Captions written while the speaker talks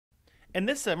In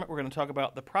this segment, we're going to talk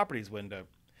about the Properties window.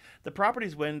 The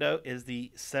Properties window is the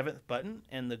seventh button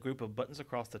in the group of buttons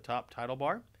across the top title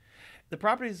bar. The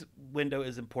Properties window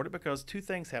is important because two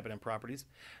things happen in Properties.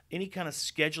 Any kind of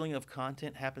scheduling of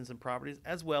content happens in Properties,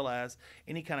 as well as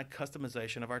any kind of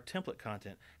customization of our template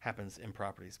content happens in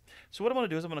Properties. So what I'm going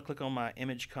to do is I'm going to click on my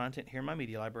image content here in my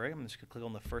media library. I'm just going to click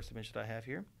on the first image that I have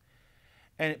here,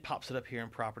 and it pops it up here in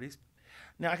Properties.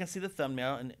 Now I can see the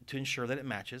thumbnail, and to ensure that it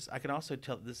matches, I can also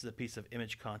tell that this is a piece of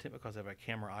image content because I have a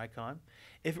camera icon.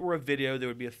 If it were a video, there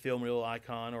would be a film reel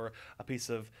icon, or a piece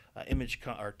of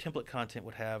or template content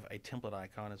would have a template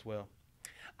icon as well.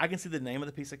 I can see the name of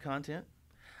the piece of content.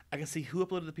 I can see who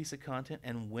uploaded the piece of content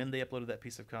and when they uploaded that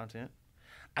piece of content.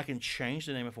 I can change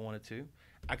the name if I wanted to.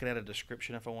 I can add a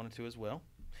description if I wanted to as well.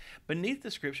 Beneath the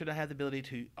description, I have the ability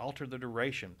to alter the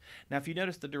duration. Now, if you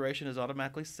notice, the duration is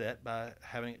automatically set by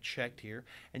having it checked here,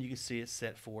 and you can see it's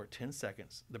set for 10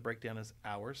 seconds. The breakdown is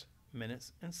hours,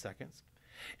 minutes, and seconds.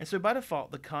 And so by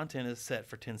default, the content is set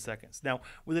for 10 seconds. Now,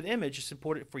 with an image, it's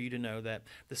important for you to know that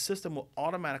the system will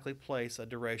automatically place a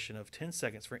duration of 10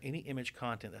 seconds for any image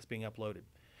content that's being uploaded.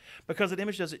 Because an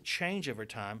image doesn't change over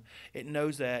time, it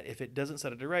knows that if it doesn't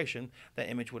set a duration,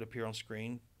 that image would appear on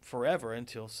screen forever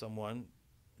until someone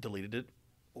deleted it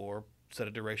or set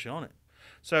a duration on it.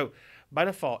 So by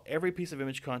default, every piece of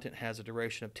image content has a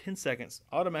duration of 10 seconds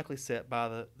automatically set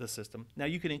by the system. Now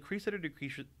you can increase it or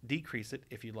decrease it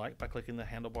if you like by clicking the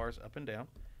handlebars up and down,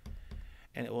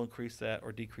 and it will increase that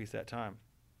or decrease that time.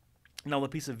 Now, the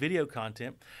piece of video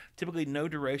content, typically no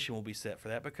duration will be set for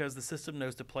that because the system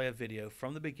knows to play a video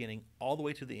from the beginning all the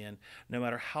way to the end, no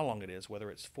matter how long it is,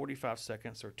 whether it's 45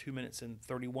 seconds or 2 minutes and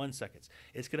 31 seconds.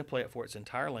 It's going to play it for its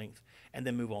entire length and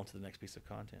then move on to the next piece of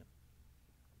content.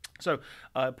 So,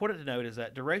 important to note is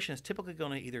that duration is typically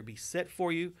going to either be set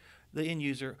for you, the end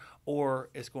user, or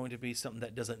it's going to be something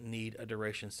that doesn't need a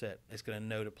duration set. It's going to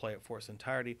know to play it for its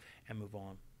entirety and move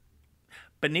on.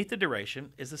 Beneath the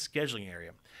duration is the scheduling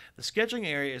area. The scheduling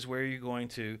area is where you're going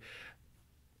to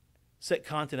set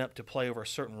content up to play over a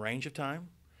certain range of time,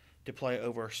 to play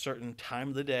over a certain time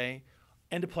of the day,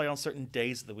 and to play on certain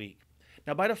days of the week.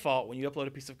 Now, by default, when you upload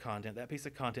a piece of content, that piece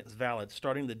of content is valid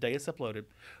starting the day it's uploaded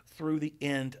through the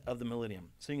end of the millennium.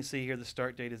 So you can see here the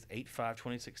start date is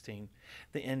 8/5/2016.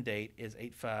 The end date is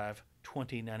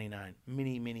 8/5/2099,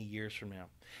 many years from now.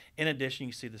 In addition,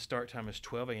 you see the start time is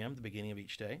 12 a.m., the beginning of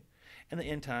each day, and the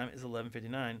end time is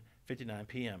 11:59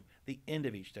 p.m., the end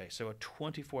of each day. So a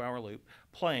 24-hour loop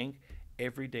playing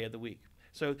every day of the week.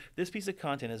 So this piece of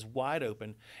content is wide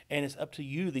open, and it's up to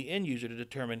you, the end user, to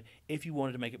determine if you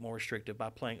wanted to make it more restrictive by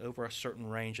playing over a certain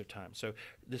range of time. So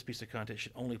this piece of content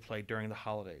should only play during the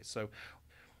holidays. So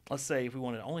let's say if we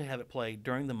wanted to only have it play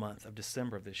during the month of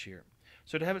December of this year.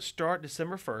 So to have it start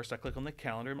December 1st, I click on the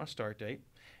calendar, my start date,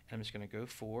 and I'm just going to go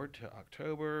forward to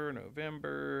October,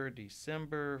 November,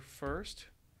 December 1st.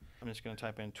 I'm just going to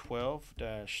type in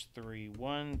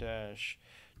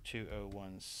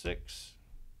 12-31-2016.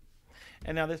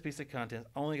 And now this piece of content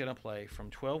is only going to play from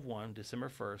 12/1, December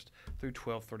 1st, through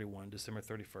 12/31, December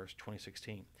 31st,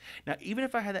 2016. Now, even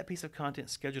if I had that piece of content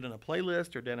scheduled in a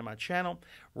playlist or down in my channel,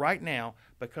 right now,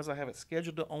 because I have it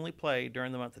scheduled to only play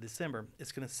during the month of December,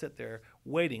 it's going to sit there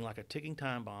waiting like a ticking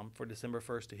time bomb for December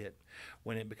 1st to hit.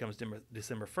 When it becomes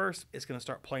December 1st, it's going to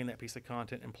start playing that piece of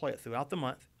content and play it throughout the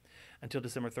month until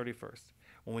December 31st.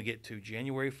 When we get to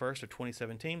January 1st of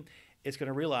 2017, it's going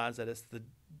to realize that it's the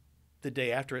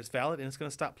day after it's valid, and it's going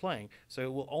to stop playing. So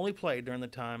it will only play during the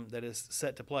time that is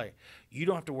set to play. You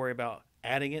don't have to worry about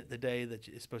adding it the day that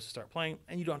it's supposed to start playing,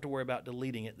 and you don't have to worry about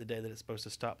deleting it the day that it's supposed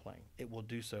to stop playing. It will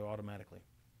do so automatically.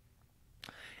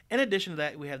 In addition to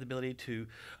that, we have the ability to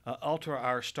alter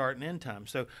our start and end time.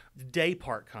 So day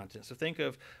part content. So think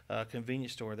of a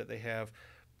convenience store that they have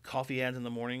coffee ads in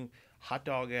the morning, hot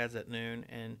dog ads at noon,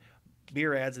 and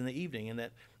beer ads in the evening, and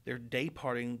that they're day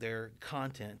parting their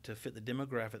content to fit the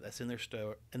demographic that's in their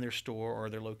store or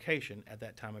their location at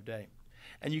that time of day.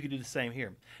 And you can do the same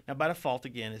here. Now, by default,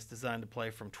 again, it's designed to play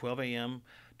from 12 a.m.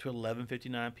 to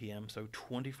 11:59 p.m., so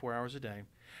 24 hours a day.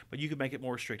 But you could make it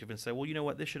more restrictive and say, well, you know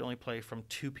what, this should only play from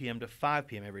 2 p.m. to 5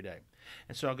 p.m. every day.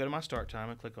 And so I'll go to my start time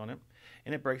and click on it,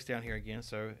 and it breaks down here again,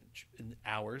 so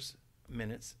hours,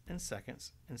 minutes, and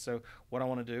seconds. And so what I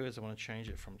want to do is I want to change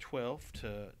it from 12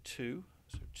 to 2,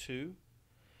 so 2,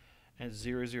 and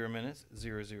 00 minutes,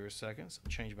 00 seconds.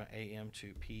 Change my AM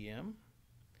to PM.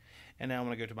 And now I'm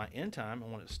going to go to my end time. I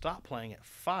want it to stop playing at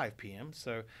 5 p.m.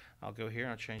 So I'll go here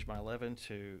and I'll change my 11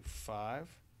 to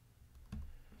 5,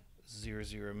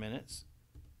 00 minutes,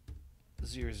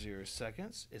 00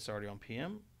 seconds. It's already on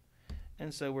PM.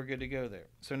 And so we're good to go there.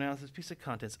 So now this piece of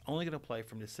content is only going to play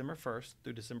from December 1st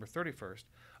through December 31st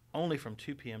only from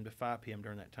 2 p.m. to 5 p.m.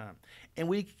 during that time. And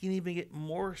we can even get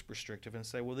more restrictive and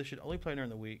say, well, this should only play during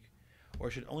the week, or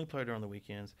it should only play during the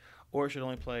weekends, or it should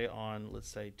only play on, let's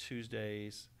say,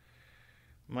 Tuesdays,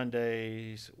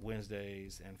 Mondays,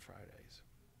 Wednesdays, and Fridays.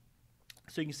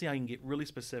 So you can see how you can get really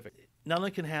specific. Not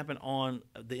only can happen on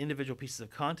the individual pieces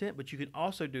of content, but you can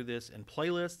also do this in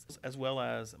playlists as well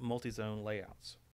as multi-zone layouts.